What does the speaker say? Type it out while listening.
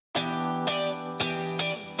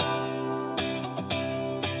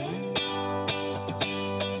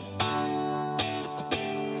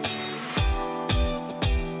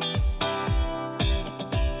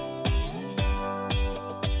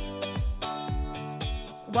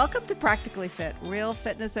Welcome to Practically Fit, Real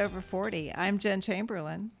Fitness Over 40. I'm Jen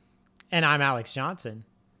Chamberlain. And I'm Alex Johnson.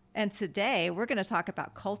 And today we're going to talk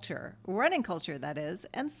about culture, running culture that is,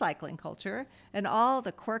 and cycling culture, and all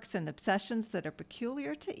the quirks and obsessions that are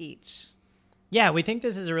peculiar to each. Yeah, we think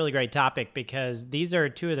this is a really great topic because these are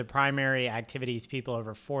two of the primary activities people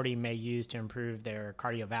over 40 may use to improve their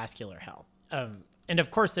cardiovascular health. And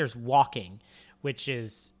of course, there's walking, which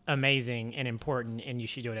is amazing and important, and you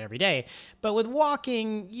should do it every day. But with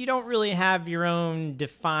walking, you don't really have your own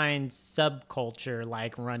defined subculture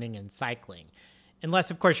like running and cycling. Unless,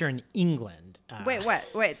 of course, you're in England.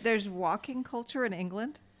 Wait, there's walking culture in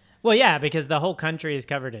England? Well, yeah, because the whole country is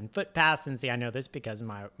covered in footpaths. And see, I know this because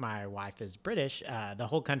my wife is British. The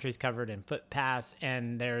whole country is covered in footpaths.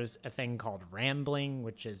 And there's a thing called rambling,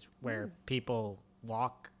 which is where people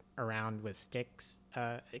walk around with sticks,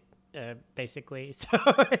 basically. So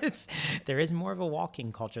there is more of a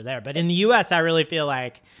walking culture there. But in the U.S., I really feel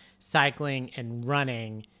like cycling and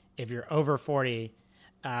running, if you're over 40,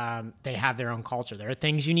 they have their own culture. There are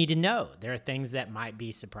things you need to know. There are things that might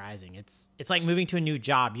be surprising. It's like moving to a new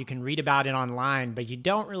job. You can read about it online, but you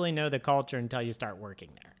don't really know the culture until you start working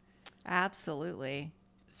there. Absolutely.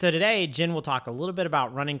 So today, Jen will talk a little bit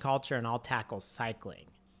about running culture, and I'll tackle cycling.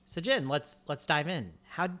 So Jen, let's dive in.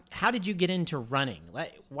 How did you get into running?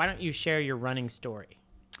 Why don't you share your running story?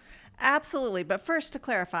 Absolutely. But first, to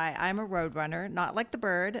clarify, I'm a road runner, not like the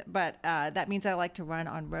bird, but that means I like to run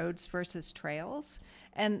on roads versus trails.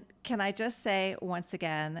 And can I just say once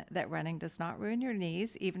again that running does not ruin your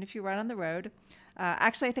knees, even if you run on the road.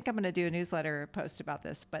 Actually, I think I'm going to do a newsletter post about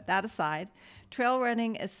this, but that aside, trail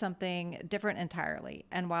running is something different entirely.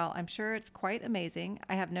 And while I'm sure it's quite amazing,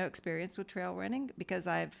 I have no experience with trail running because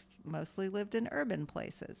I've mostly lived in urban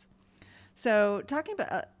places. So talking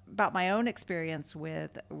about my own experience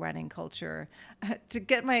with running culture, to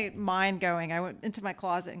get my mind going, I went into my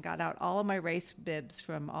closet and got out all of my race bibs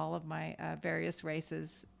from all of my various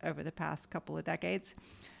races over the past couple of decades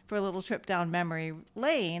for a little trip down memory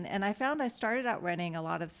lane. And I found I started out running a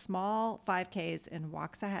lot of small 5Ks in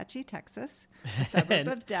Waxahachie, Texas, a suburb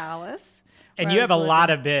of Dallas. And you have a lot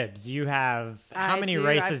of bibs. You have, how many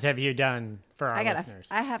races have you done for our listeners?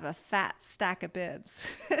 I have a fat stack of bibs.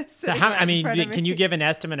 So can you give an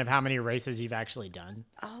estimate of how many races you've actually done?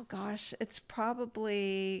 Oh gosh, it's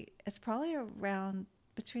probably around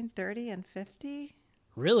between 30 and 50.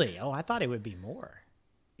 Really? Oh, I thought it would be more.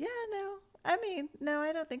 Yeah, no. No,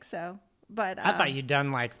 I don't think so. But I thought you'd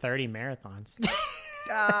done like 30 marathons.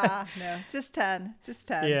 No, just 10.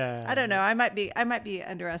 Yeah. I don't know. I might be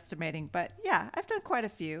underestimating, but yeah, I've done quite a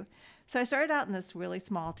few. So I started out in this really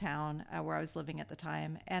small town where I was living at the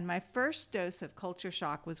time. And my first dose of culture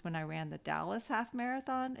shock was when I ran the Dallas Half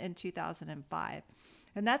Marathon in 2005.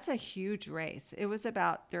 And that's a huge race. It was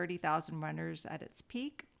about 30,000 runners at its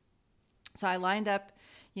peak. So I lined up,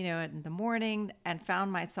 in the morning and found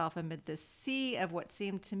myself amid this sea of what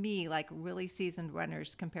seemed to me like really seasoned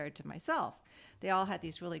runners compared to myself. They all had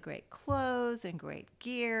these really great clothes and great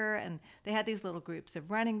gear, and they had these little groups of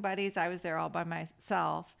running buddies. I was there all by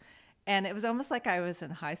myself, and it was almost like I was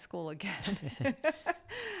in high school again.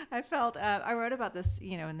 I felt, I wrote about this,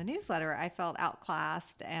 in the newsletter. I felt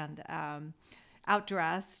outclassed and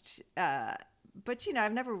outdressed, but,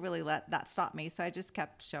 I've never really let that stop me, so I just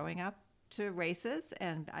kept showing up to races,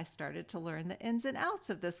 and I started to learn the ins and outs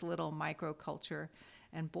of this little microculture.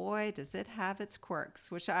 And boy, does it have its quirks,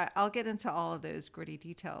 which I'll get into all of those gritty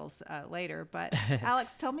details later. But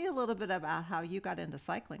Alex, tell me a little bit about how you got into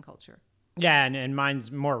cycling culture. Yeah, and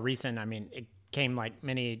mine's more recent. It came like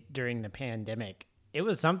many during the pandemic. It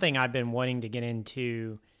was something I've been wanting to get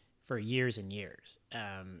into for years and years.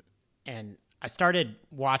 And I started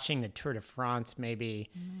watching the Tour de France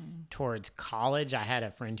maybe towards college. I had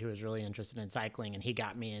a friend who was really interested in cycling, and he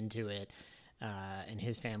got me into it, and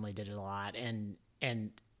his family did it a lot. And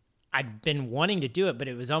I'd been wanting to do it, but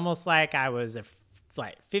it was almost like I was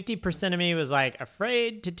like 50% of me was like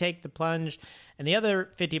afraid to take the plunge, and the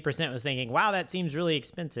other 50% was thinking, wow, that seems really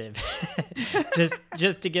expensive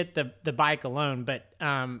just to get the bike alone. But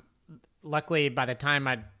luckily, by the time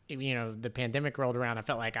the pandemic rolled around, I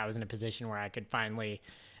felt like I was in a position where I could finally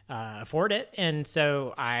afford it. And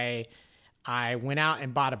so I went out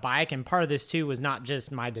and bought a bike. And part of this too was not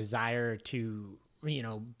just my desire to,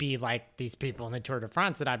 be like these people in the Tour de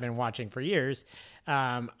France that I've been watching for years.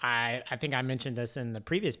 I think I mentioned this in the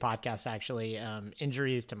previous podcast, actually,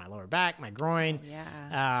 injuries to my lower back, my groin. Oh,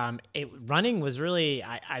 yeah. Running was really,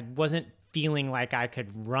 I wasn't feeling like I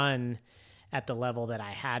could run at the level that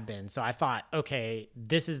I had been. So I thought, okay,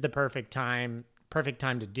 this is the perfect time perfect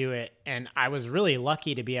time to do it. And I was really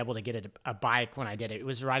lucky to be able to get a bike when I did it. It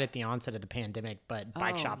was right at the onset of the pandemic, but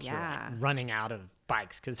bike shops were like running out of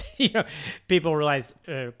bikes because people realized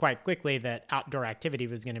quite quickly that outdoor activity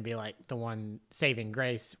was going to be like the one saving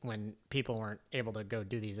grace when people weren't able to go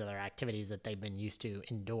do these other activities that they've been used to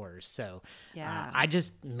indoors. So I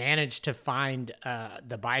just managed to find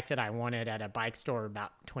the bike that I wanted at a bike store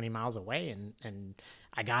about 20 miles away, and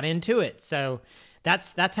I got into it. So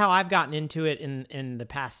that's how I've gotten into it in the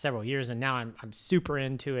past several years, and now I'm super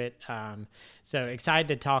into it. So excited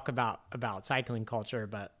to talk about cycling culture,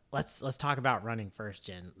 but let's talk about running first,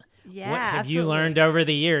 Jen. Yeah, what have you absolutely. learned over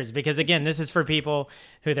the years? Because again, this is for people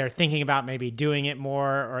who they're thinking about maybe doing it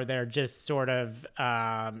more, or they're just sort of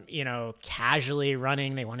casually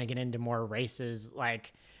running. They want to get into more races.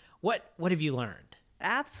 Like, what have you learned?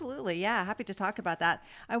 Absolutely. Yeah. Happy to talk about that.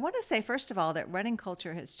 I want to say, first of all, that running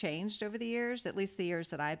culture has changed over the years, at least the years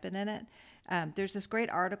that I've been in it. There's this great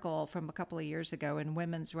article from a couple of years ago in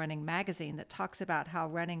Women's Running Magazine that talks about how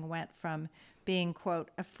running went from being, quote,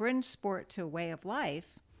 a fringe sport to a way of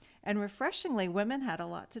life. And refreshingly, women had a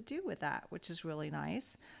lot to do with that, which is really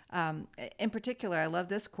nice. In particular, I love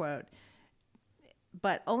this quote.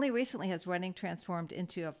 But only recently has running transformed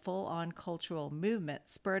into a full-on cultural movement,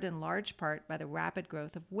 spurred in large part by the rapid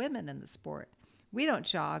growth of women in the sport. We don't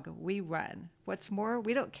jog, we run. What's more,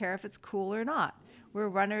 we don't care if it's cool or not. We're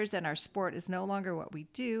runners, and our sport is no longer what we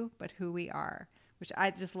do, but who we are, which I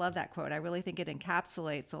just love that quote. I really think it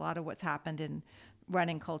encapsulates a lot of what's happened in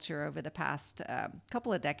running culture over the past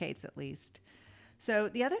couple of decades at least. So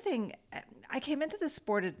the other thing, I came into this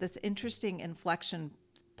sport at this interesting inflection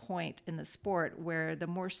point in the sport where the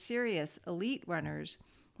more serious elite runners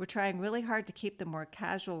were trying really hard to keep the more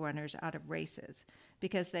casual runners out of races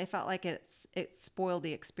because they felt like it spoiled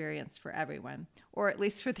the experience for everyone, or at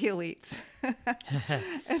least for the elites.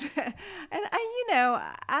 and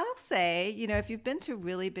I'll say, if you've been to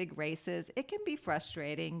really big races, it can be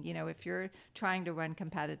frustrating, if you're trying to run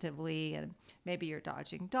competitively and maybe you're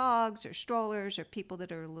dodging dogs or strollers or people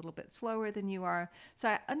that are a little bit slower than you are. So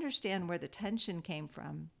I understand where the tension came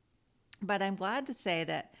from. But I'm glad to say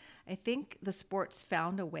that I think the sport's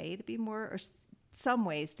found a way to be more, or some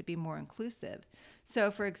ways to be more inclusive.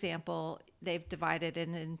 So, for example, they've divided it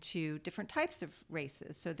into different types of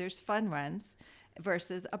races. So there's fun runs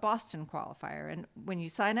versus a Boston qualifier. And when you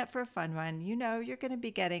sign up for a fun run, you're going to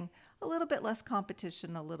be getting a little bit less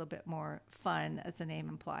competition, a little bit more fun, as the name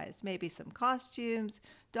implies. Maybe some costumes,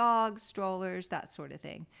 dogs, strollers, that sort of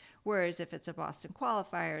thing. Whereas if it's a Boston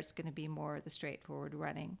qualifier, it's going to be more the straightforward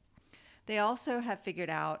running. They also have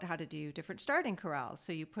figured out how to do different starting corrals.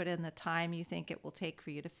 So you put in the time you think it will take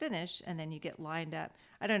for you to finish, and then you get lined up.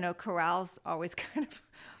 I don't know, corrals always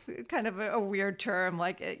kind of a weird term.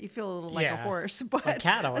 Like you feel a little like a horse, but like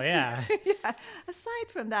cattle, yeah. Aside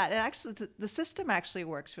from that, the system actually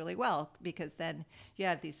works really well because then you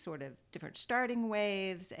have these sort of different starting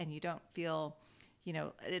waves, and you don't feel,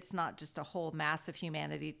 it's not just a whole mass of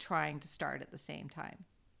humanity trying to start at the same time.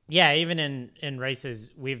 Yeah, even in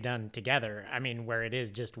races we've done together, I mean, where it is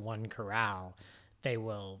just one corral, they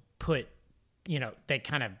will put, they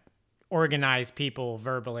kind of organize people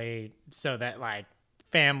verbally so that like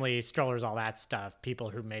families, strollers, all that stuff, people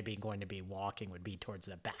who may be going to be walking would be towards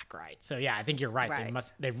the back, right? So yeah, I think you're right.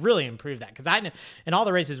 They've really improved that because in all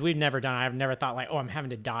the races we've never done, I've never thought like, oh, I'm having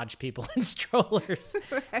to dodge people in strollers.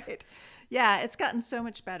 Right. Yeah, it's gotten so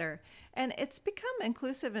much better. And it's become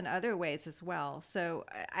inclusive in other ways as well. So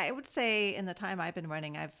I would say in the time I've been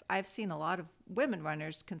running, I've seen a lot of women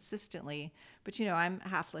runners consistently, but I'm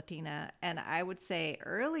half Latina. And I would say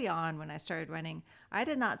early on when I started running, I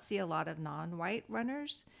did not see a lot of non-white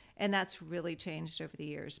runners. And that's really changed over the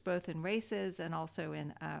years, both in races and also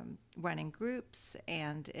in running groups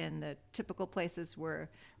and in the typical places where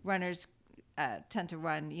runners tend to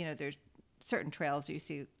run. There's certain trails you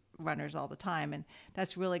see runners all the time, and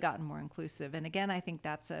that's really gotten more inclusive. And again, I think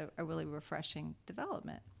that's a really refreshing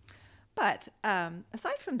development. But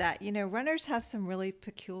aside from that, runners have some really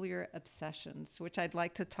peculiar obsessions, which I'd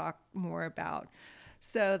like to talk more about.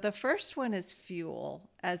 So the first one is fuel,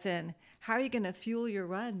 as in, how are you going to fuel your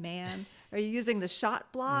run, man? Are you using the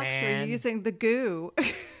shot blocks or are you using the goo?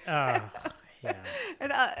 Yeah.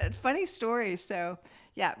 And funny story. So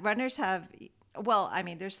yeah, runners have,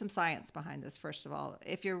 there's some science behind this, first of all.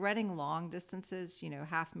 If you're running long distances,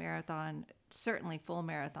 half marathon, certainly full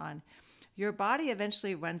marathon, your body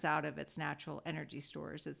eventually runs out of its natural energy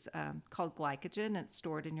stores. It's called glycogen. It's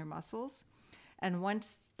stored in your muscles. And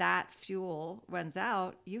once that fuel runs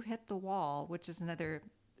out, you hit the wall, which is another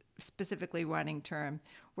specifically running term,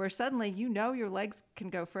 where suddenly your legs can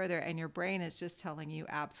go further and your brain is just telling you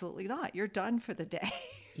absolutely not. You're done for the day.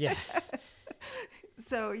 Yeah.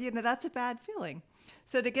 So, that's a bad feeling.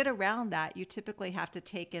 So to get around that, you typically have to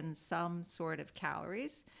take in some sort of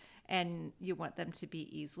calories, and you want them to be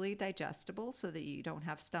easily digestible so that you don't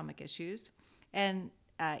have stomach issues, and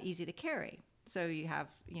easy to carry. So you have,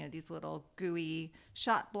 these little gooey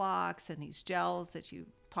shot blocks and these gels that you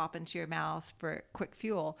pop into your mouth for quick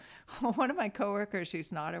fuel. One of my coworkers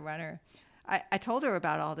who's not a runner, I told her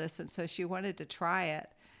about all this, and so she wanted to try it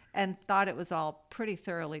and thought it was all pretty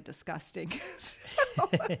thoroughly disgusting.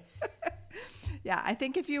 Yeah, I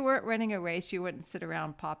think if you weren't running a race, you wouldn't sit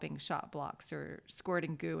around popping shot blocks or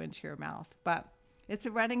squirting goo into your mouth. But it's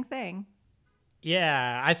a running thing.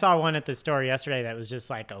 Yeah, I saw one at the store yesterday that was just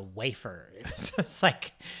like a wafer. It was just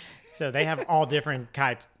like, so they have all different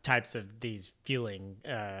types of these fueling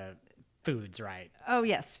foods, right? Oh,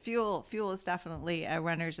 yes. Fuel is definitely a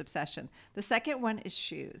runner's obsession. The second one is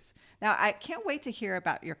shoes. Now, I can't wait to hear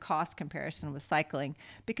about your cost comparison with cycling,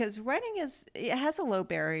 because running it has a low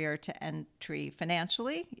barrier to entry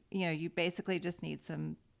financially. You basically just need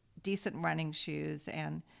some decent running shoes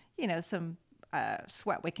and, some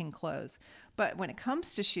sweat wicking clothes. But when it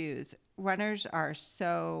comes to shoes, runners are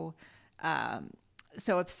so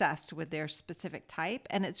obsessed with their specific type,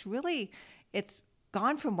 and it's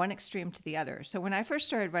gone from one extreme to the other. So when I first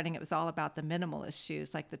started running, it was all about the minimalist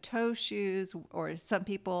shoes, like the toe shoes, or some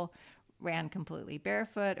people ran completely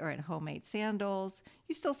barefoot or in homemade sandals.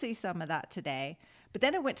 You still see some of that today. But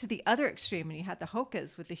then it went to the other extreme, and you had the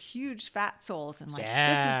Hokas with the huge fat soles, and this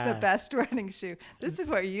is the best running shoe. This is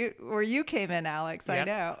where you came in, Alex. Yep. I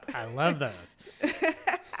know. I love those.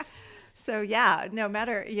 So yeah, no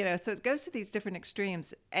matter, so it goes to these different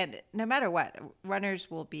extremes, and no matter what,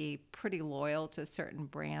 runners will be pretty loyal to a certain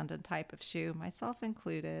brand and type of shoe, myself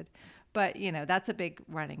included. But, that's a big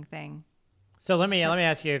running thing. So let me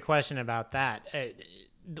ask you a question about that.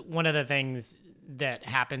 One of the things that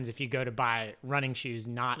happens if you go to buy running shoes,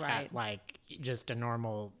 not at like just a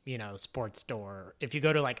normal, sports store. If you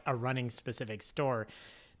go to like a running specific store,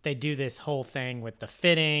 they do this whole thing with the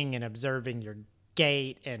fitting and observing your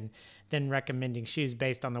gait and then recommending shoes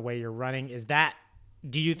based on the way you're running.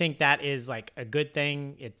 Do you think that is like a good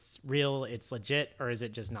thing? It's real, it's legit, or is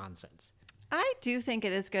it just nonsense? I do think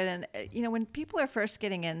it is good. And, when people are first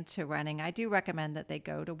getting into running, I do recommend that they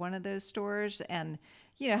go to one of those stores and,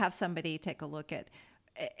 have somebody take a look at,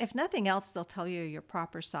 if nothing else, they'll tell you your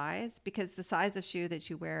proper size, because the size of shoe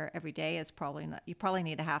that you wear every day is probably not, you probably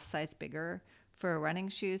need a half size bigger for a running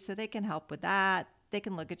shoe. So they can help with that. They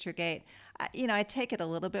can look at your gait. I take it a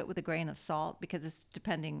little bit with a grain of salt, because it's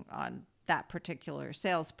depending on that particular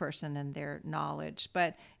salesperson and their knowledge,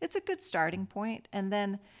 but it's a good starting point. And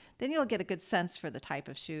then you'll get a good sense for the type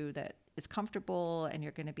of shoe that is comfortable and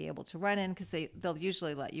you're going to be able to run in, because they'll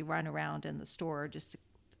usually let you run around in the store just to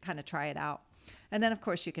kind of try it out. And then, of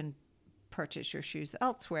course, you can purchase your shoes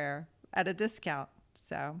elsewhere at a discount.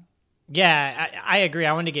 So yeah, I agree.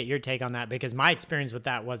 I wanted to get your take on that, because my experience with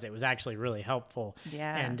that was it was actually really helpful.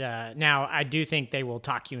 Yeah. And now I do think they will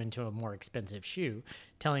talk you into a more expensive shoe,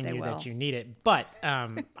 telling you that you need it. But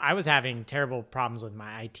I was having terrible problems with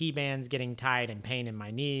my IT bands getting tight and pain in my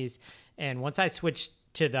knees. And once I switched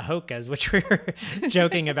to the Hokas, which we were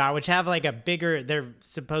joking about, which have like they're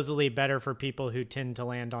supposedly better for people who tend to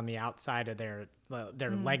land on the outside of their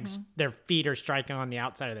legs, their feet are striking on the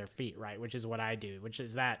outside of their feet, right? Which is what I do, which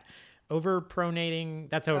is that overpronating.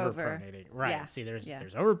 That's overpronating, right? Yeah. See, there's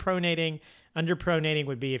overpronating. Underpronating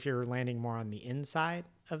would be if you're landing more on the inside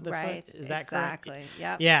of the foot. Is that correct? Exactly.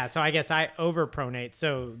 Yep. Yeah. So I guess I overpronate.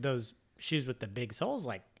 So those shoes with the big soles,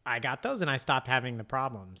 like I got those and I stopped having the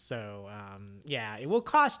problem. So it will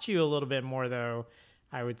cost you a little bit more though,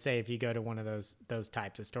 I would say, if you go to one of those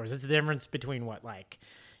types of stores. It's the difference between what, like,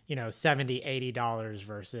 $70, $80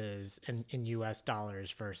 versus in US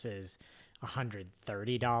dollars versus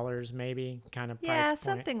 $130 maybe, kind of price point.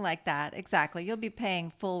 Something like that. Exactly. You'll be paying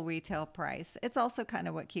full retail price. It's also kind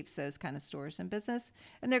of what keeps those kind of stores in business,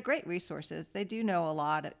 and they're great resources. They do know a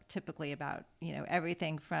lot typically about,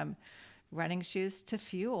 everything from running shoes to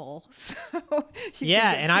fuel. So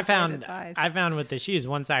and I found with the shoes,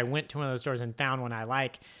 once I went to one of those stores and found one I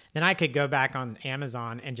like, then I could go back on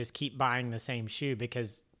Amazon and just keep buying the same shoe,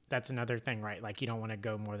 because that's another thing, right? Like, you don't want to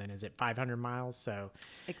go more than, is it 500 miles? So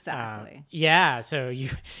exactly. So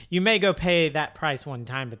you may go pay that price one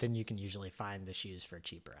time, but then you can usually find the shoes for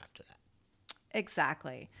cheaper after that.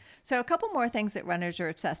 Exactly. So a couple more things that runners are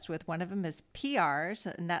obsessed with. One of them is PRs,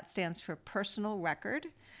 and that stands for personal record.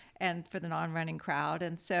 and for the non-running crowd.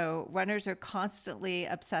 And so runners are constantly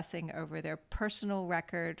obsessing over their personal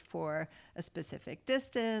record for a specific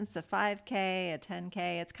distance, a 5K, a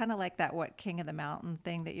 10K. It's kind of like that What King of the Mountain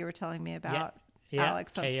thing that you were telling me about. Yeah,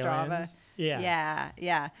 Alex on KOMs. Strava. Yeah.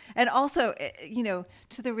 Yeah. And also,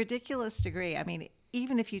 to the ridiculous degree, I mean,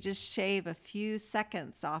 even if you just shave a few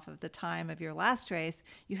seconds off of the time of your last race,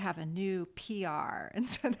 you have a new PR. And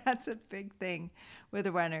so that's a big thing with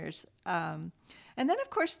the runners. And then, of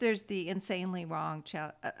course, there's the insanely long,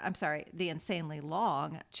 the insanely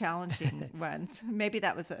long challenging runs. Maybe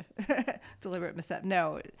that was a deliberate misstep.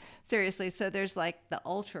 No, seriously. So there's like the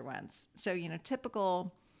ultra ones. So,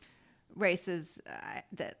 typical races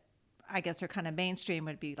that I guess are kind of mainstream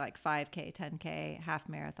would be like 5K, 10K, half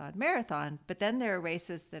marathon, marathon. But then there are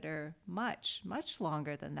races that are much, much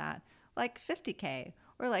longer than that, like 50K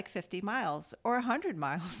or like 50 miles or 100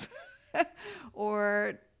 miles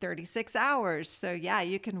or 36 hours. So yeah,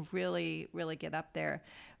 you can really, really get up there.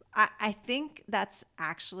 I think that's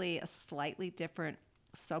actually a slightly different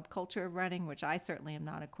subculture of running, which I certainly am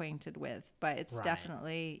not acquainted with, but it's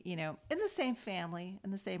definitely, in the same family,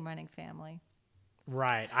 in the same running family.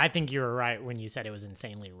 Right. I think you were right when you said it was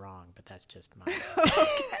insanely wrong, but that's just my.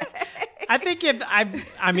 Okay. I think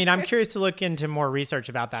I'm curious to look into more research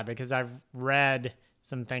about that because I've read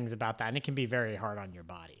some things about that and it can be very hard on your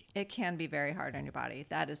body. It can be very hard on your body.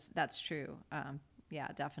 That's true. Yeah,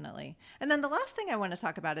 definitely. And then the last thing I want to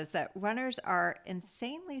talk about is that runners are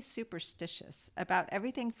insanely superstitious about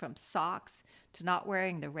everything from socks to not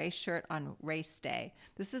wearing the race shirt on race day.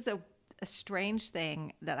 This is a strange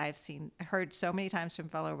thing that I've heard so many times from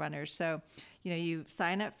fellow runners. So, you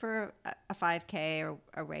sign up for a 5K or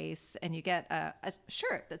a race and you get a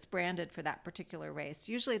shirt that's branded for that particular race.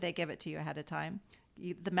 Usually they give it to you ahead of time.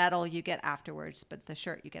 The medal you get afterwards, but the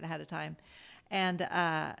shirt you get ahead of time. And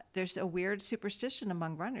there's a weird superstition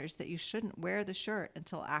among runners that you shouldn't wear the shirt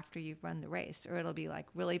until after you've run the race, or it'll be like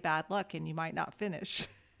really bad luck and you might not finish.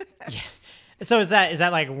 Yeah. So is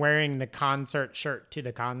that like wearing the concert shirt to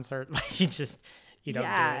the concert? Like you don't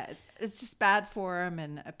do it? It's just bad form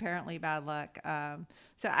and apparently bad luck.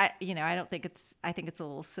 So I think it's a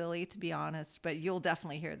little silly, to be honest, but you'll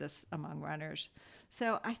definitely hear this among runners.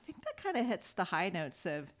 So I think that kind of hits the high notes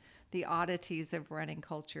of the oddities of running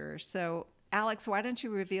culture. So Alex, why don't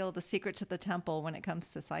you reveal the secret to the temple when it comes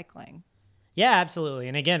to cycling? Yeah, absolutely.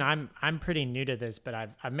 And again, I'm pretty new to this, but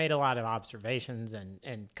I've made a lot of observations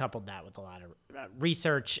and coupled that with a lot of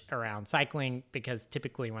research around cycling, because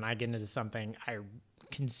typically when I get into something, I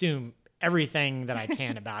consume everything that I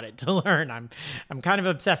can about it to learn. I'm kind of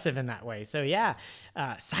obsessive in that way. So yeah,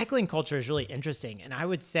 cycling culture is really interesting. And I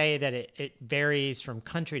would say that it varies from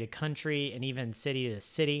country to country and even city to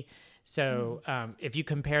city. So if you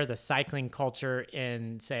compare the cycling culture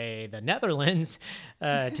in, say, the Netherlands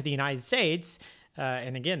to the United States,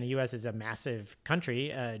 and again, the U.S. is a massive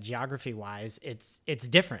country, geography-wise, it's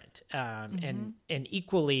different. And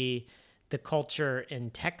equally, the culture in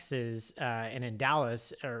Texas and in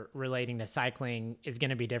Dallas relating to cycling is going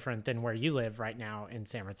to be different than where you live right now in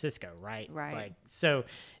San Francisco, right? Right. Like, so,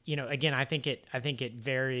 again, I think it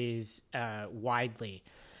varies widely.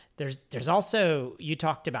 There's also, you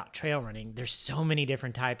talked about trail running. There's so many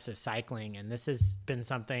different types of cycling, and this has been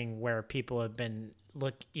something where people have been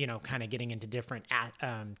kind of getting into different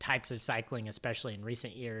types of cycling, especially in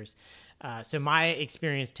recent years. So my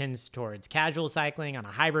experience tends towards casual cycling on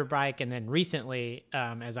a hybrid bike, and then recently,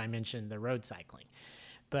 as I mentioned, the road cycling.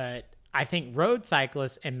 But I think road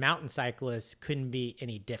cyclists and mountain cyclists couldn't be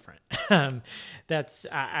any different.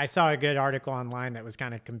 I saw a good article online that was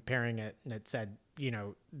kind of comparing it, and it said,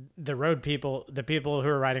 the road people, the people who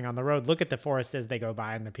are riding on the road look at the forest as they go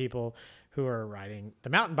by, and the people who are riding the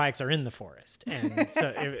mountain bikes are in the forest. And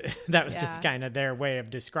so that was just kind of their way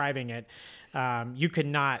of describing it. You could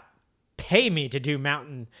not pay me to do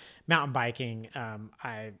mountain biking.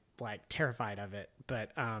 I terrified of it,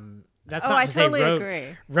 but that's not to totally say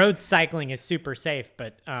agree. Road cycling is super safe,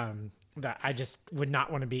 but that I just would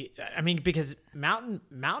not want to be. I mean, because mountain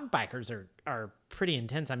bikers are pretty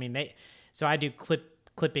intense. I mean, so I do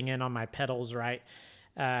clipping in on my pedals, right?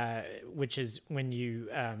 Which is when you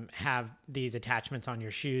have these attachments on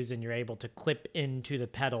your shoes and you're able to clip into the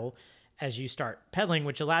pedal as you start pedaling,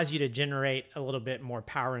 which allows you to generate a little bit more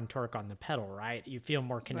power and torque on the pedal, right? You feel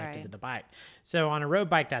more connected to the bike. So on a road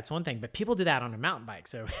bike, that's one thing, but people do that on a mountain bike.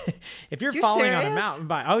 So if you're falling on a mountain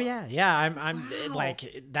bike, oh yeah, I'm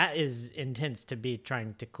like, that is intense to be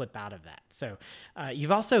trying to clip out of that. So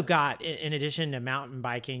you've also got, in addition to mountain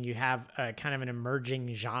biking, you have kind of an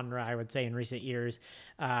emerging genre, I would say, in recent years.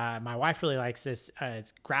 My wife really likes this.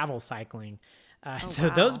 It's gravel cycling. So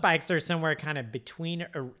those wow. bikes are somewhere kind of between.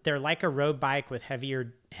 They're like a road bike with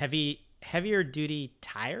heavier duty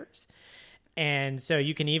tires, and so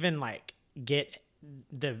you can even like get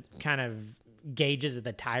the kind of gauges of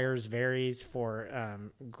the tires varies for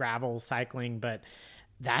gravel cycling, but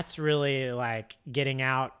that's really like getting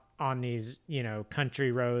out on these,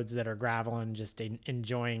 country roads that are gravel and just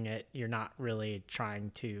enjoying it. You're not really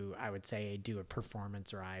trying to, I would say, do a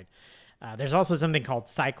performance ride. There's also something called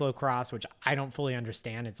cyclocross, which I don't fully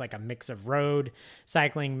understand. It's like a mix of road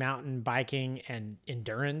cycling, mountain biking, and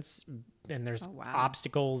endurance. And there's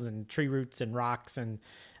obstacles and tree roots and rocks. And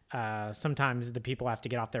sometimes the people have to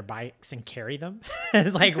get off their bikes and carry them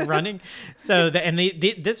like running. So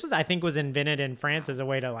this was, I think, was invented in France as a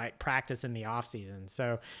way to like practice in the off season.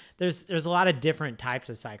 So there's a lot of different types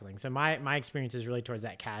of cycling. So my experience is really towards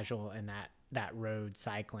that casual and that road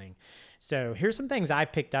cycling. So here's some things I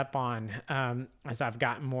picked up on as I've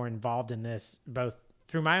gotten more involved in this, both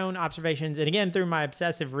through my own observations and again, through my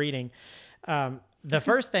obsessive reading. The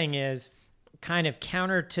first thing is kind of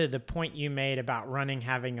counter to the point you made about running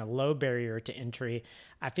having a low barrier to entry.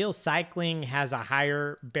 I feel cycling has a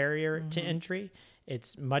higher barrier to entry.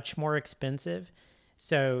 It's much more expensive.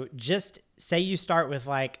 So just say you start with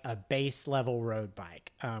like a base level road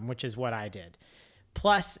bike, which is what I did.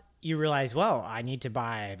 Plus you realize, well, I need to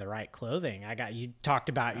buy the right clothing. You talked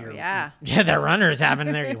about the runners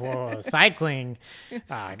having their cycling.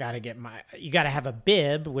 I got to you got to have a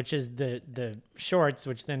bib, which is the shorts,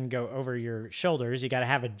 which then go over your shoulders. You got to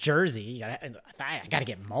have a jersey. I got to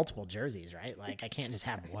get multiple jerseys, right? Like I can't just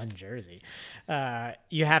have one jersey.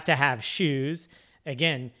 You have to have shoes.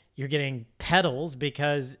 Again, you're getting pedals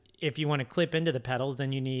because if you want to clip into the pedals,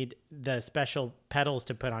 then you need the special pedals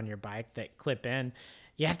to put on your bike that clip in.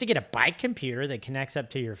 You have to get a bike computer that connects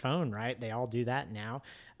up to your phone, right? They all do that now.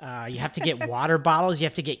 You have to get water bottles. You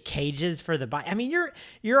have to get cages for the bike. I mean,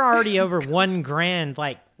 you're already over $1,000,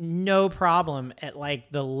 like no problem at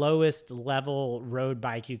like the lowest level road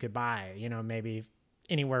bike you could buy. Maybe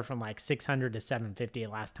anywhere from like $600 to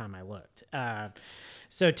 $750 last time I looked.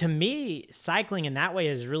 So to me, cycling in that way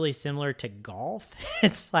is really similar to golf.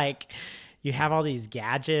 It's like you have all these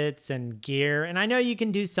gadgets and gear. And I know you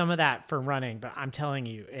can do some of that for running, but I'm telling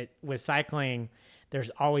you, with cycling, there's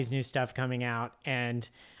always new stuff coming out. And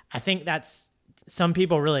I think some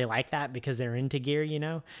people really like that because they're into gear,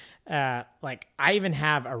 like I even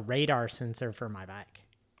have a radar sensor for my bike.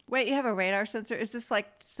 Wait, you have a radar sensor? Is this like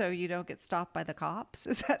so you don't get stopped by the cops?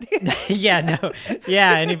 Is that Yeah, no.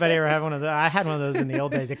 Yeah, anybody ever have one of those? I had one of those in the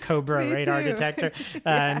old days, a Cobra radar detector.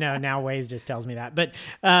 No, now Waze just tells me that. But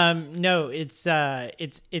no, it's a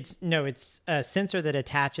sensor that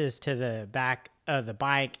attaches to the back of the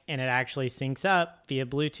bike, and it actually syncs up via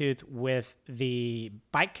Bluetooth with the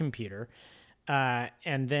bike computer.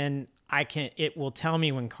 And then it will tell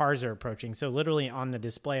me when cars are approaching. So literally on the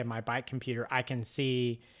display of my bike computer, I can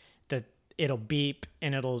see that it'll beep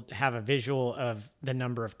and it'll have a visual of the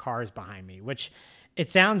number of cars behind me, which it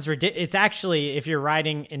sounds ridiculous. It's actually, if you're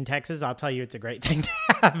riding in Texas, I'll tell you it's a great thing to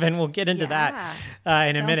have, and we'll get into that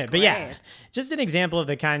in a minute. Great. But yeah, just an example of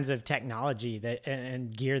the kinds of technology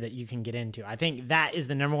and gear that you can get into. I think that is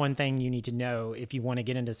the number one thing you need to know if you want to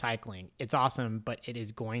get into cycling. It's awesome, but it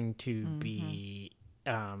is going to be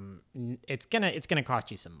it's gonna cost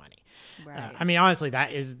you some money. Right. I mean, honestly,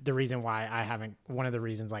 that is the reason why one of the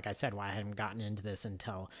reasons, like I said, why I hadn't gotten into this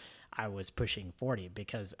until I was pushing 40,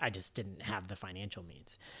 because I just didn't have the financial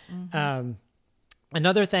means.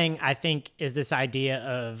 Another thing I think is this idea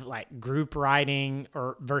of like group riding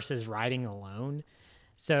versus riding alone.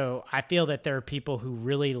 So I feel that there are people who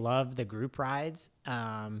really love the group rides.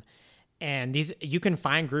 And you can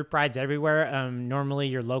find group rides everywhere. Normally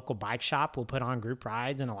your local bike shop will put on group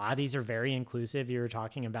rides, and a lot of these are very inclusive. You were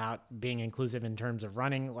talking about being inclusive in terms of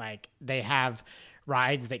running. Like they have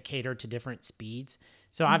rides that cater to different speeds.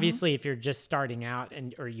 So obviously if you're just starting out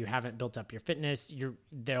or you haven't built up your fitness,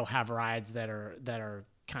 they'll have rides that are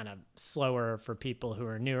kind of slower for people who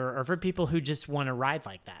are newer, or for people who just want to ride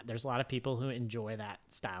like that. There's a lot of people who enjoy that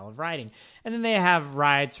style of riding. And then they have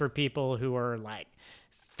rides for people who are like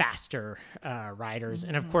faster riders.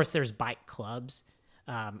 And of course there's bike clubs.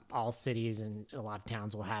 All cities and a lot of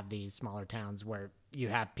towns will have these, smaller towns, where you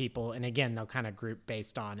have people, and again, they'll kind of group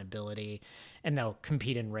based on ability, and they'll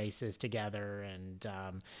compete in races together. And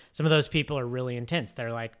some of those people are really intense.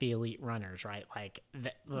 They're like the elite runners, right? Like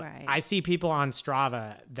right. I see people on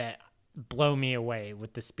Strava that blow me away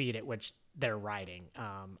with the speed at which they're riding.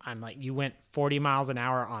 I'm like, you went 40 miles an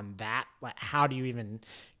hour on that? Like, how do you even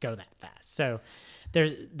go that fast? So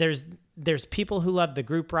there's people who love the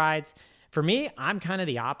group rides, For me, I'm kind of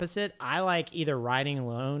the opposite. I like either riding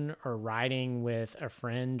alone or riding with a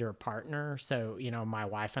friend or partner. So, my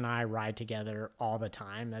wife and I ride together all the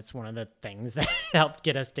time. That's one of the things that helped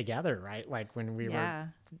get us together, right? Like when we were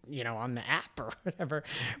on the app or whatever,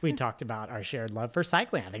 we talked about our shared love for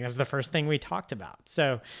cycling. I think that was the first thing we talked about.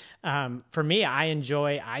 So for me, I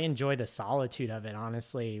enjoy the solitude of it,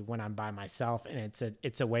 honestly, when I'm by myself. And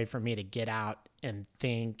it's a way for me to get out and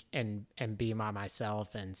think and be by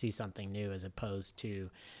myself and see something new, as opposed to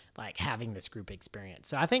like having this group experience.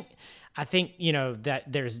 So I think, that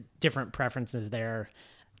there's different preferences there.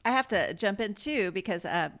 I have to jump in too, because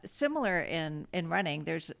similar in running,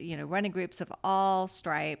 there's running groups of all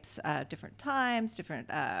stripes, different times,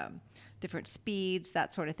 different speeds,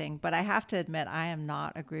 that sort of thing. But I have to admit, I am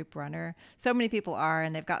not a group runner. So many people are,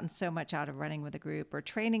 and they've gotten so much out of running with a group or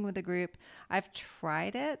training with a group. I've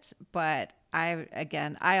tried it, but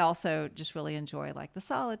I also just really enjoy like the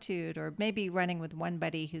solitude, or maybe running with one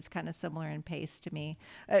buddy who's kind of similar in pace to me.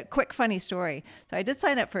 A quick funny story. So I did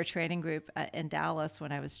sign up for a training group in Dallas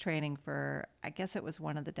when I was training for, I guess it was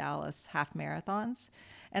one of the Dallas half marathons.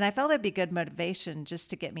 And I felt it'd be good motivation just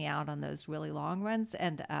to get me out on those really long runs.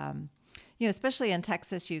 And, especially in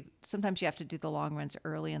Texas, sometimes you have to do the long runs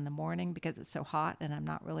early in the morning because it's so hot, and I'm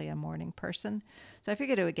not really a morning person. So I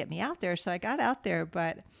figured it would get me out there. So I got out there,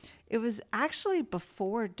 but it was actually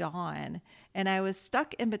before dawn, and I was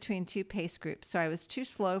stuck in between two pace groups. So I was too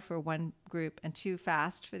slow for one group and too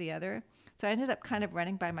fast for the other. So I ended up kind of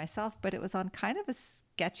running by myself, but it was on kind of a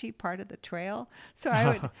sketchy part of the trail. So I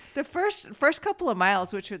would, the first couple of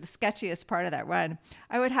miles, which were the sketchiest part of that run,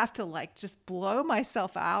 I would have to like just blow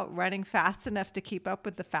myself out running fast enough to keep up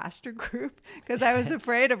with the faster group, because I was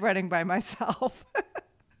afraid of running by myself.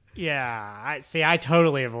 Yeah, I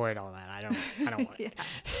totally avoid all that. I don't want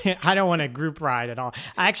Yeah. I don't want a group ride at all.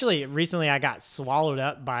 Recently I got swallowed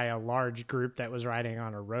up by a large group that was riding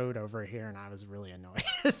on a road over here, and I was really annoyed.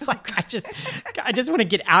 It's like, I just want to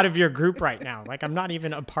get out of your group right now. Like, I'm not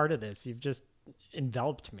even a part of this. You've just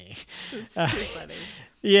enveloped me. It's too funny.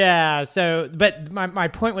 Yeah. So, but my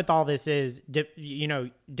point with all this is,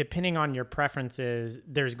 depending on your preferences,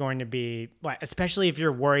 there's going to be, like, especially if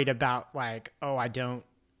you're worried about like, oh, I don't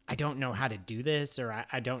know how to do this, or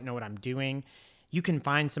I don't know what I'm doing. You can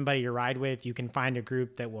find somebody to ride with. You can find a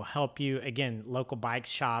group that will help you. Again, local bike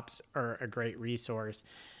shops are a great resource.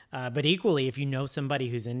 But equally, if you know somebody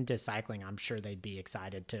who's into cycling, I'm sure they'd be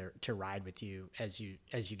excited to ride with you as you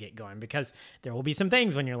get going, because there will be some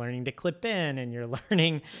things when you're learning to clip in and you're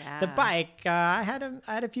learning the bike. I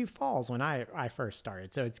had a few falls when I first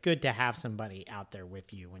started, so it's good to have somebody out there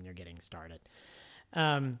with you when you're getting started.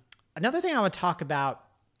 Another thing I would talk about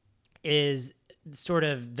is sort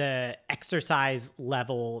of the exercise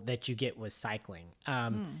level that you get with cycling.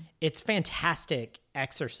 It's fantastic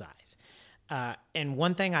exercise. And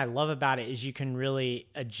one thing I love about it is you can really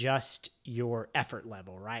adjust your effort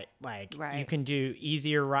level, right? Like you can do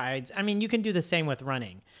easier rides. I mean, you can do the same with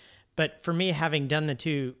running, but for me, having done the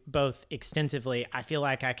two both extensively, I feel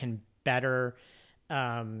like I can better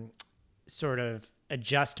sort of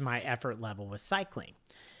adjust my effort level with cycling.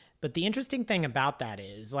 But the interesting thing about that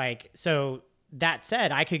is, like, so that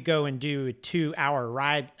said, I could go and do a 2-hour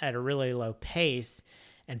ride at a really low pace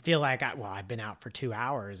and feel like, I've been out for 2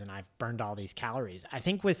 hours and I've burned all these calories. I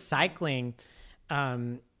think with cycling,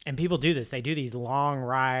 and people do this, they do these long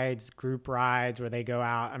rides, group rides where they go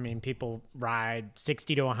out. I mean, people ride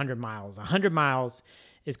 60 to 100 miles. 100 miles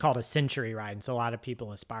is called a century ride, and so a lot of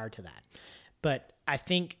people aspire to that. But I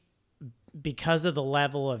think because of the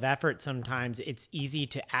level of effort, sometimes it's easy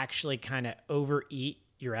to actually kind of overeat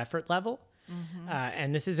your effort level. Mm-hmm.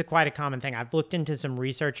 And this is quite a common thing. I've looked into some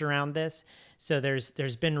research around this. So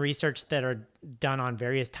there's been research that are done on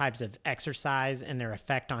various types of exercise and their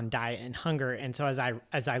effect on diet and hunger. And so as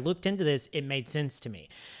I looked into this, it made sense to me.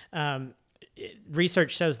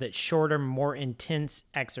 Research shows that shorter, more intense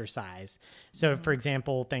exercise. So for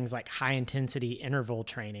example, things like high intensity interval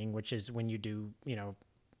training, which is when you do,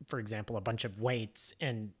 for example, a bunch of weights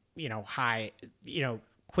and, high,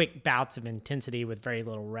 quick bouts of intensity with very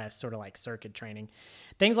little rest, sort of like circuit training,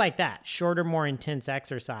 things like that, shorter, more intense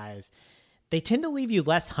exercise, they tend to leave you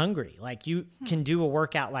less hungry. Like you can do a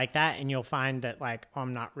workout like that and you'll find that like,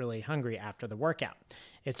 I'm not really hungry after the workout.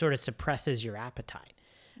 It sort of suppresses your appetite.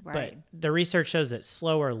 Right. But the research shows that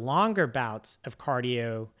slower, longer bouts of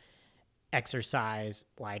cardio exercise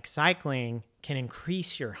like cycling can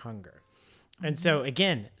increase your hunger. And so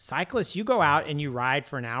again, cyclists, you go out and you ride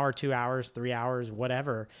for an hour, 2 hours, 3 hours,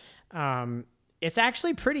 whatever. It's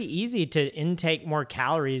actually pretty easy to intake more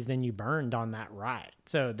calories than you burned on that ride.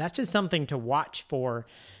 So that's just something to watch for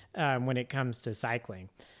when it comes to cycling.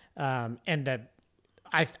 I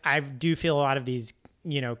do feel a lot of these,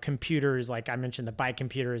 computers, like I mentioned, the bike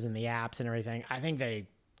computers and the apps and everything, I think they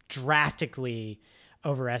drastically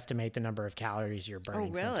overestimate the number of calories you're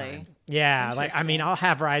burning. Oh, really? Sometimes. Yeah. Like, I mean, I'll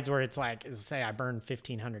have rides where it's like, say I burn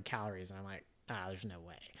 1,500 calories and I'm like, there's no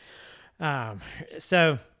way.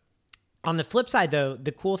 So on the flip side though,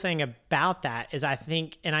 the cool thing about that is I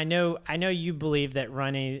think, and I know you believe that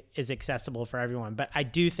running is accessible for everyone, but I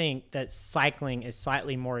do think that cycling is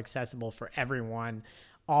slightly more accessible for everyone,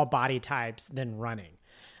 all body types, than running.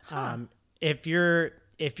 If you're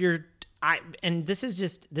and this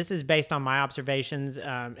is based on my observations,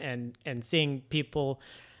 and seeing people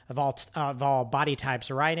of all body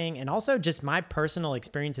types riding, and also just my personal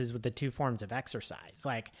experiences with the two forms of exercise.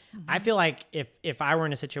 Like, I feel like if I were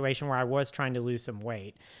in a situation where I was trying to lose some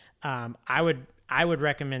weight, I would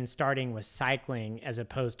recommend starting with cycling as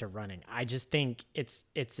opposed to running. I just think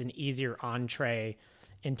it's an easier entree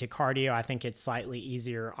into cardio. I think it's slightly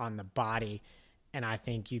easier on the body, and I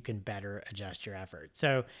think you can better adjust your effort.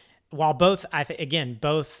 So while both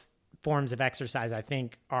forms of exercise, I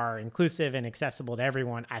think, are inclusive and accessible to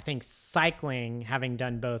everyone, I think cycling, having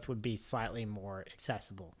done both, would be slightly more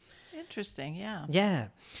accessible. Interesting. Yeah. Yeah.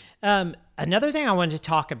 Another thing I wanted to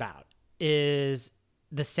talk about is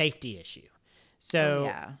the safety issue.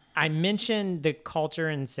 So I mentioned the culture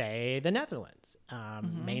in, say, the Netherlands,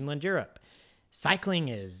 mainland Europe. Cycling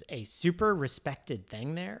is a super respected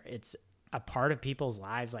thing there. It's a part of people's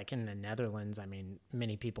lives. Like in the Netherlands, I mean,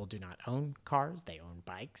 many people do not own cars. They own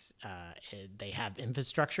bikes. They have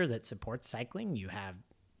infrastructure that supports cycling. You have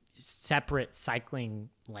separate cycling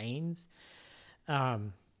lanes.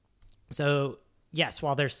 So yes,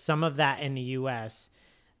 while there's some of that in the U.S.,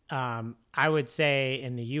 I would say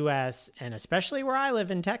in the U.S., and especially where I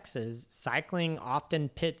live in Texas, cycling often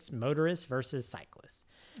pits motorists versus cyclists.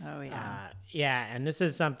 Oh, yeah. Yeah. And this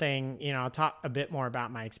is something, I'll talk a bit more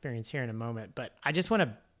about my experience here in a moment, but I just want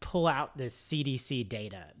to pull out this CDC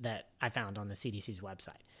data that I found on the CDC's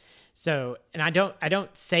website. So, and I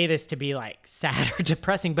don't say this to be like sad or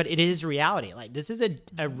depressing, but it is reality. Like, this is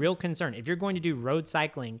a real concern. If you're going to do road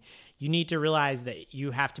cycling, you need to realize that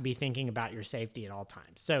you have to be thinking about your safety at all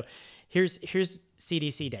times. So here's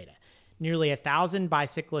CDC data. Nearly 1,000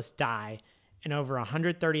 bicyclists die, and over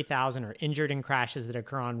 130,000 are injured in crashes that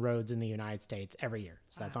occur on roads in the United States every year.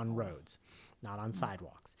 So that's on roads, not on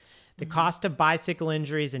sidewalks. The cost of bicycle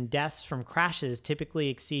injuries and deaths from crashes typically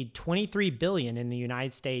exceed $23 billion in the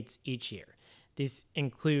United States each year. These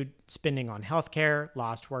include spending on healthcare,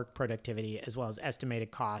 lost work productivity, as well as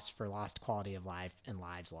estimated costs for lost quality of life and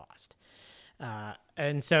lives lost.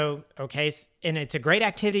 And so, and it's a great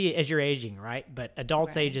activity as you're aging, right? But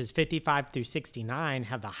adults ages 55 through 69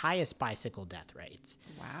 have the highest bicycle death rates.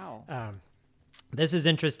 Wow. This is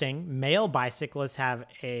interesting. Male bicyclists have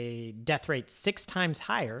a death rate 6 times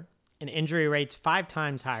higher and injury rates 5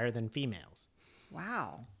 times higher than females.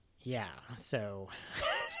 Wow. Yeah. So,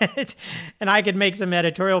 and I could make some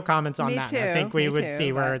editorial comments on that. Too. I think we would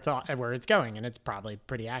see where it's going, and it's probably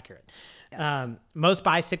pretty accurate. Yes. Most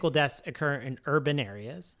bicycle deaths occur in urban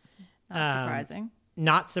areas.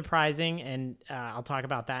 Not surprising, and I'll talk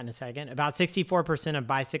about that in a second. About 64% of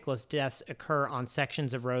bicyclist deaths occur on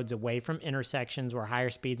sections of roads away from intersections where higher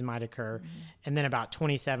speeds might occur, and then about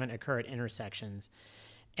 27 occur at intersections.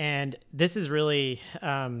 And this is really,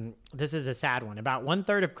 this is a sad one. About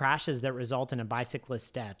 1/3 of crashes that result in a bicyclist's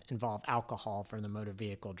death involve alcohol from the motor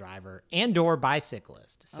vehicle driver and/or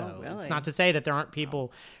bicyclist. So It's not to say that there aren't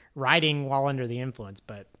people riding while under the influence,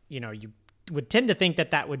 but you would tend to think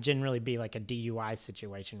that would generally be like a DUI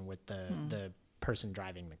situation with the person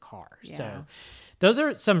driving the car. Yeah. So those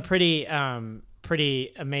are some pretty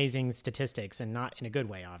amazing statistics, and not in a good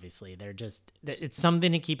way, obviously. It's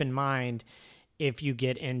something to keep in mind if you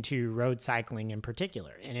get into road cycling in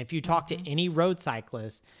particular. And if you talk to any road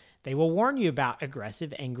cyclist, they will warn you about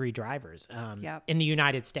aggressive, angry drivers in the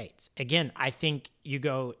United States. Again, I think you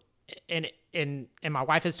go, and my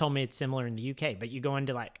wife has told me it's similar in the UK, but you go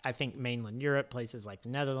into I think mainland Europe, places like the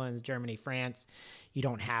Netherlands, Germany, France, you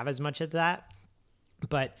don't have as much of that.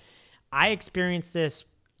 But I experienced this.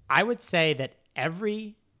 I would say that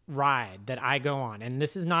every ride that I go on, and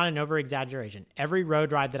this is not an over-exaggeration, every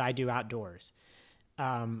road ride that I do outdoors,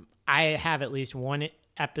 I have at least one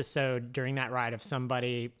episode during that ride of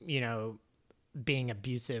somebody, being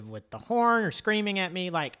abusive with the horn or screaming at me.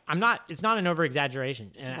 It's not an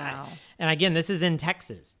over-exaggeration. And and again, this is in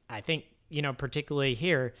Texas. I think, particularly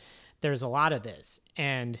here, there's a lot of this.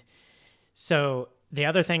 And so The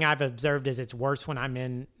other thing I've observed is it's worse when I'm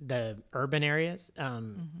in the urban areas.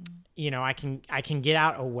 I can get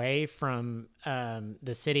out away from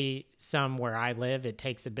the city some where I live. It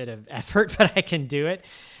takes a bit of effort, but I can do it.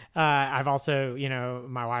 I've also,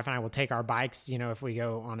 my wife and I will take our bikes, if we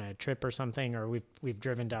go on a trip or something, or we've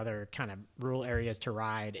driven to other kind of rural areas to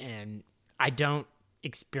ride, and I don't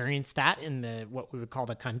experience that in what we would call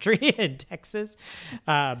the country in Texas.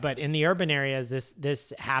 But in the urban areas,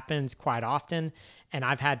 this happens quite often. And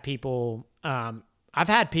I've had people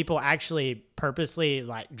actually purposely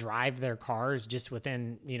like drive their cars just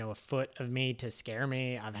within, a foot of me to scare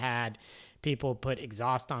me. I've had people put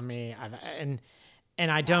exhaust on me. And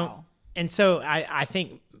I don't, Wow. and so I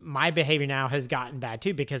think my behavior now has gotten bad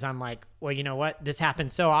too, because I'm like, well, you know what? This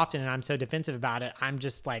happens so often and I'm so defensive about it. I'm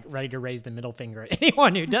just like ready to raise the middle finger at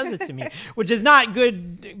anyone who does it to me, which is not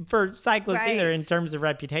good for cyclists either in terms of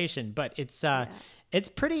reputation, but it's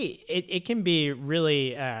pretty, it can be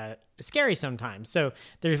really scary sometimes. So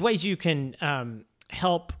there's ways you can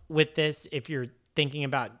help with this if you're thinking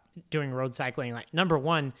about doing road cycling. Like, number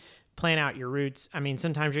one, plan out your routes. I mean,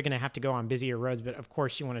 sometimes you're going to have to go on busier roads, but of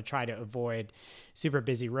course you want to try to avoid super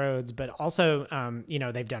busy roads. But also,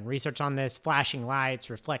 they've done research on this. Flashing lights,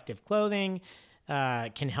 reflective clothing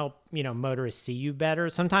can help, motorists see you better.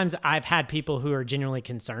 Sometimes I've had people who are genuinely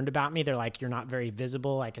concerned about me. They're like, you're not very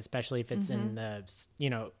visible, like especially if it's in the,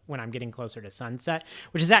 when I'm getting closer to sunset,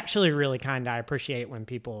 which is actually really kind. I appreciate when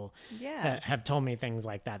people have told me things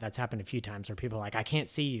like that. That's happened a few times where people are like, I can't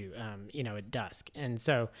see you, at dusk. And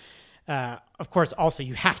so, of course, also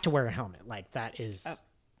you have to wear a helmet. Like that is...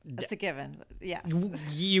 That's a given. Yes.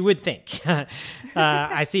 You would think.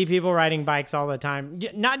 I see people riding bikes all the time,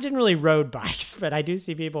 not generally road bikes, but I do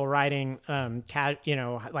see people riding, like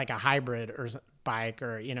a hybrid or bike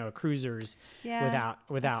or, cruisers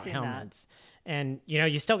without helmets. And,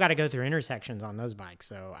 you still got to go through intersections on those bikes.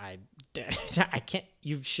 So I can't,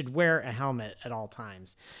 you should wear a helmet at all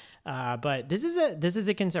times. But this is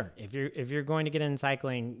a concern. If you're going to get in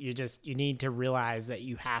cycling, you need to realize that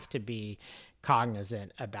you have to be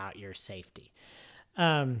cognizant about your safety.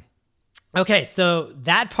 Okay, so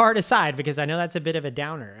that part aside, because I know that's a bit of a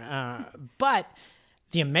downer, but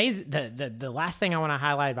the last thing I want to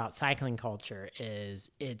highlight about cycling culture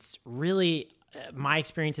is it's really, my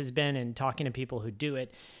experience has been in talking to people who do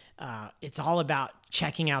it. It's all about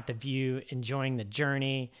checking out the view, enjoying the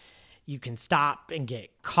journey. You can stop and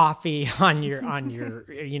get coffee on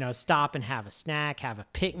your, stop and have a snack, have a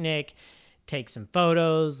picnic, take some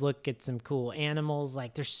photos, look at some cool animals.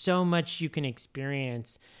 Like, there's so much you can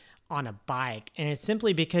experience on a bike. And it's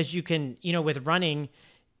simply because you can, with running,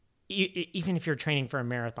 even if you're training for a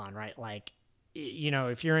marathon, right? Like,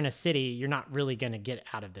 if you're in a city, you're not really going to get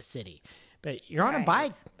out of the city. But you're on a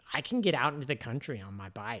bike, I can get out into the country on my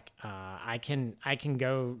bike. I can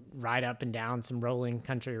go ride up and down some rolling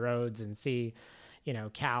country roads and see,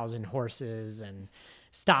 cows and horses, and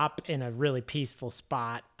stop in a really peaceful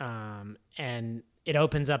spot. And it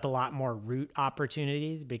opens up a lot more route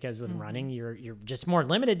opportunities, because with running, you're just more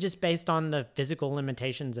limited just based on the physical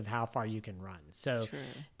limitations of how far you can run. So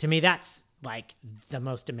to me, that's like the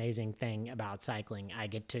most amazing thing about cycling. I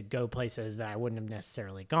get to go places that I wouldn't have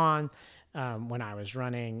necessarily gone when I was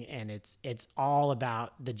running, and it's all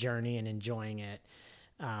about the journey and enjoying it.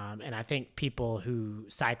 And I think people who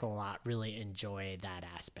cycle a lot really enjoy that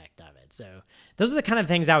aspect of it. So those are the kind of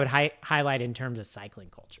things I would highlight in terms of cycling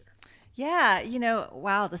culture. Yeah,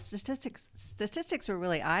 wow, the statistics were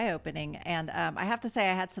really eye-opening. And I have to say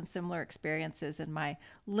I had some similar experiences in my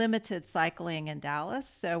limited cycling in Dallas.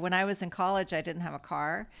 So when I was in college, I didn't have a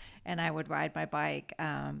car, and I would ride my bike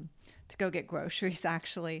to go get groceries,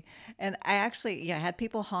 actually. And I actually had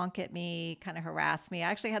people honk at me, kind of harass me.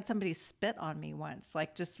 I actually had somebody spit on me once,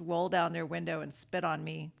 like just roll down their window and spit on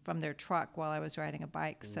me from their truck while I was riding a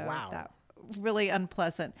bike. So that really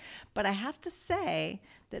unpleasant. But I have to say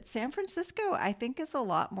that San Francisco, I think, is a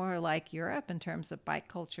lot more like Europe in terms of bike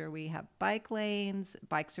culture. We have bike lanes.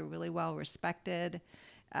 Bikes are really well respected.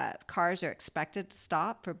 Cars are expected to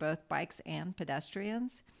stop for both bikes and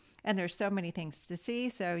pedestrians. And there's so many things to see.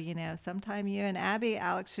 So, sometime you and Abby,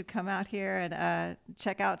 Alex, should come out here and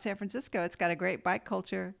check out San Francisco. It's got a great bike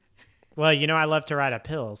culture. Well, I love to ride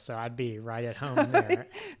uphill, so I'd be right at home there.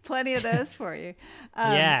 Plenty of those for you.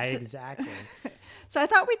 Exactly. So I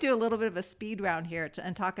thought we'd do a little bit of a speed round here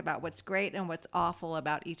and talk about what's great and what's awful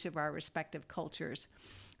about each of our respective cultures.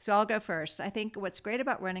 So I'll go first. I think what's great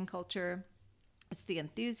about running culture is the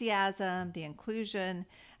enthusiasm, the inclusion,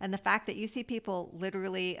 and the fact that you see people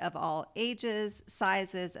literally of all ages,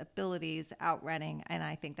 sizes, abilities out running, and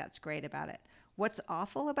I think that's great about it. What's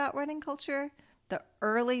awful about running culture? the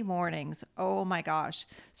early mornings. Oh my gosh.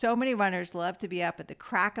 So many runners love to be up at the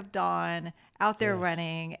crack of dawn out there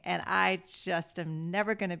running. And I just am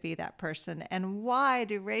never going to be that person. And why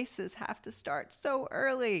do races have to start so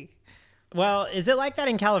early? Well, is it like that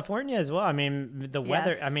in California as well? I mean, the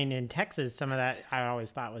weather, Yes. I mean, in Texas, some of that I always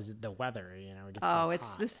thought was the weather, you know, it gets Oh, so it's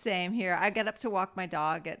hot. the same here. I get up to walk my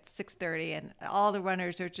dog at 6:30 and all the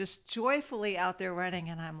runners are just joyfully out there running.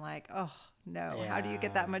 And I'm like, oh no, how do you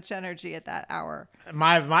get that much energy at that hour?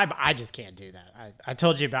 I just can't do that. I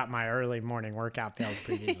told you about my early morning workout failed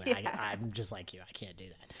previously. I'm just like you. I can't do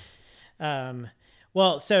that.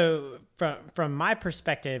 Well, so from my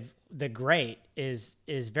perspective, the great is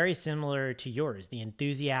very similar to yours. The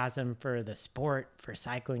enthusiasm for the sport, for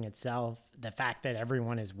cycling itself, the fact that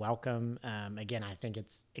everyone is welcome. Again, I think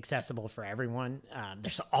it's accessible for everyone.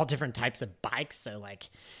 There's all different types of bikes. So like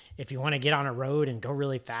if you want to get on a road and go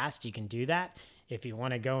really fast, you can do that. If you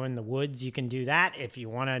want to go in the woods, you can do that. If you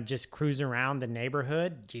want to just cruise around the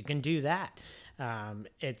neighborhood, you can do that.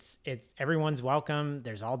 It's everyone's welcome.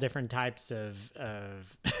 There's all different types of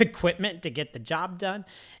equipment to get the job done.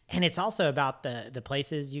 And it's also about the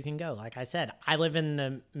places you can go. Like I said, I live in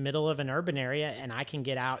the middle of an urban area and I can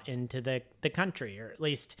get out into the country, or at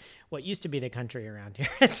least what used to be the country around here.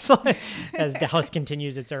 It's like, as Dallas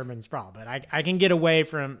continues its urban sprawl, but I can get away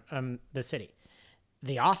from the city.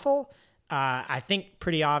 The awful, I think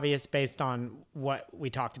pretty obvious based on what we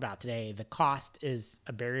talked about today. The cost is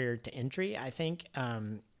a barrier to entry. I think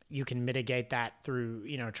you can mitigate that through,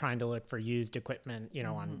 trying to look for used equipment,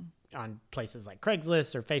 on places like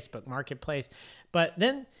Craigslist or Facebook Marketplace. But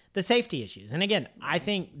then the safety issues. And again, I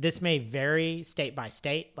think this may vary state by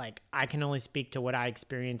state. Like I can only speak to what I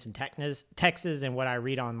experience in Texas and what I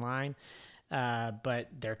read online. But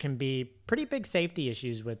there can be pretty big safety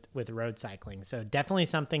issues with road cycling. So definitely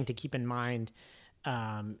something to keep in mind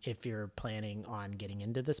if you're planning on getting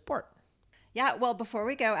into the sport. Yeah, well, before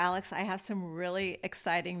we go, Alex, I have some really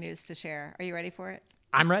exciting news to share. Are you ready for it?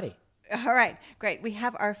 I'm ready. All right, great. We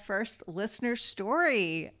have our first listener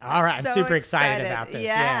story. All right, I'm super excited about this.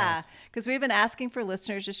 Yeah, because we've been asking for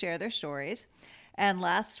listeners to share their stories. And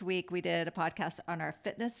last week we did a podcast on our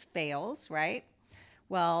fitness fails, right?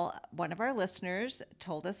 Well, one of our listeners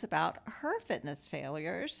told us about her fitness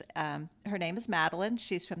failures. Her name is Madeline.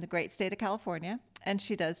 She's from the great state of California, and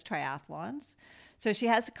she does triathlons. So she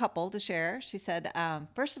has a couple to share. She said,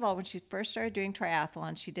 first of all, when she first started doing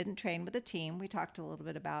triathlon, she didn't train with a team. We talked a little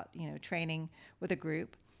bit about, training with a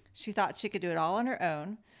group. She thought she could do it all on her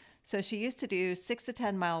own. So she used to do 6 to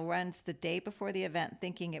 10 mile runs the day before the event,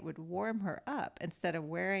 thinking it would warm her up instead of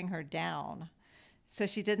wearing her down. So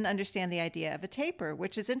she didn't understand the idea of a taper,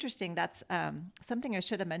 which is interesting. That's something I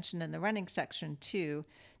should have mentioned in the running section too.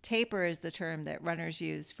 Taper is the term that runners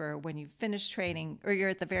use for when you finish training or you're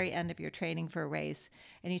at the very end of your training for a race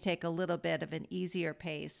and you take a little bit of an easier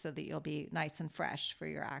pace so that you'll be nice and fresh for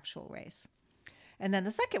your actual race. And then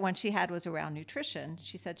the second one she had was around nutrition.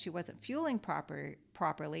 She said she wasn't fueling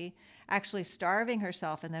properly, actually starving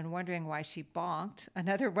herself and then wondering why she bonked,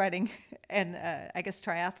 another running and I guess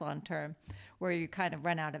triathlon term, where you kind of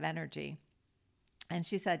run out of energy. And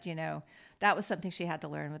she said, that was something she had to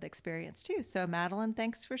learn with experience too. So Madeline,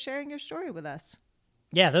 thanks for sharing your story with us.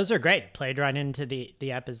 Yeah, those are great. Played right into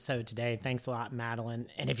the episode today. Thanks a lot, Madeline.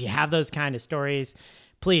 And if you have those kind of stories,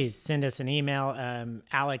 please send us an email,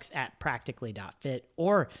 alex@practically.fit,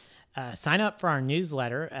 or sign up for our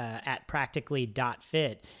newsletter at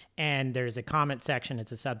practically.fit. And there's a comment section.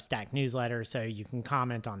 It's a Substack newsletter, so you can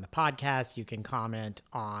comment on the podcast. You can comment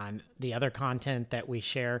on the other content that we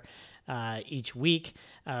share each week.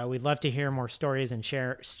 We'd love to hear more stories and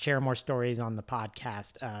share more stories on the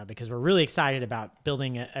podcast because we're really excited about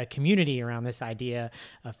building a community around this idea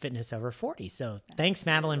of fitness over 40. So thanks,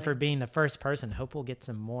 Madeline, for being the first person. Hope we'll get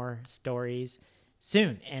some more stories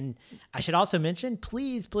soon. And I should also mention,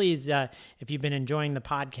 please, if you've been enjoying the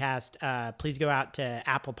podcast, please go out to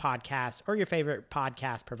Apple Podcasts or your favorite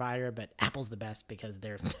podcast provider, but Apple's the best because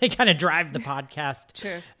they kind of drive the podcast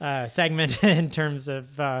segment in terms of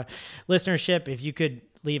listenership. If you could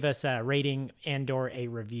leave us a rating and/or a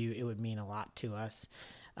review, it would mean a lot to us.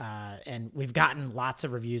 And we've gotten lots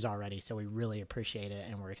of reviews already, so we really appreciate it.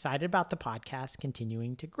 And we're excited about the podcast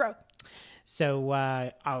continuing to grow. So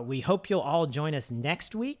we hope you'll all join us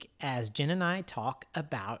next week as Jen and I talk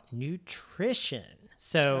about nutrition.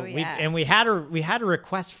 So we had a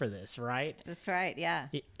request for this, right? That's right. Yeah.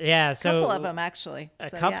 Yeah. So a couple of them actually. A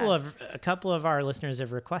couple of our listeners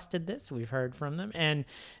have requested this. We've heard from them. And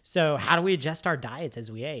so how do we adjust our diets as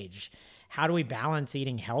we age? How do we balance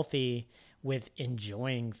eating healthy with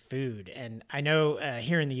enjoying food. And I know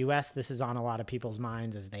here in the U.S., this is on a lot of people's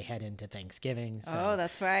minds as they head into Thanksgiving. So, oh,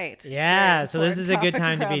 that's right. yeah. So this is a good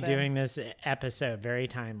time to be around doing this episode. Very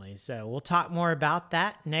timely. So we'll talk more about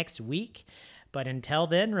that next week. But until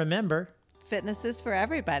then, remember, fitness is for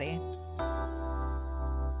everybody.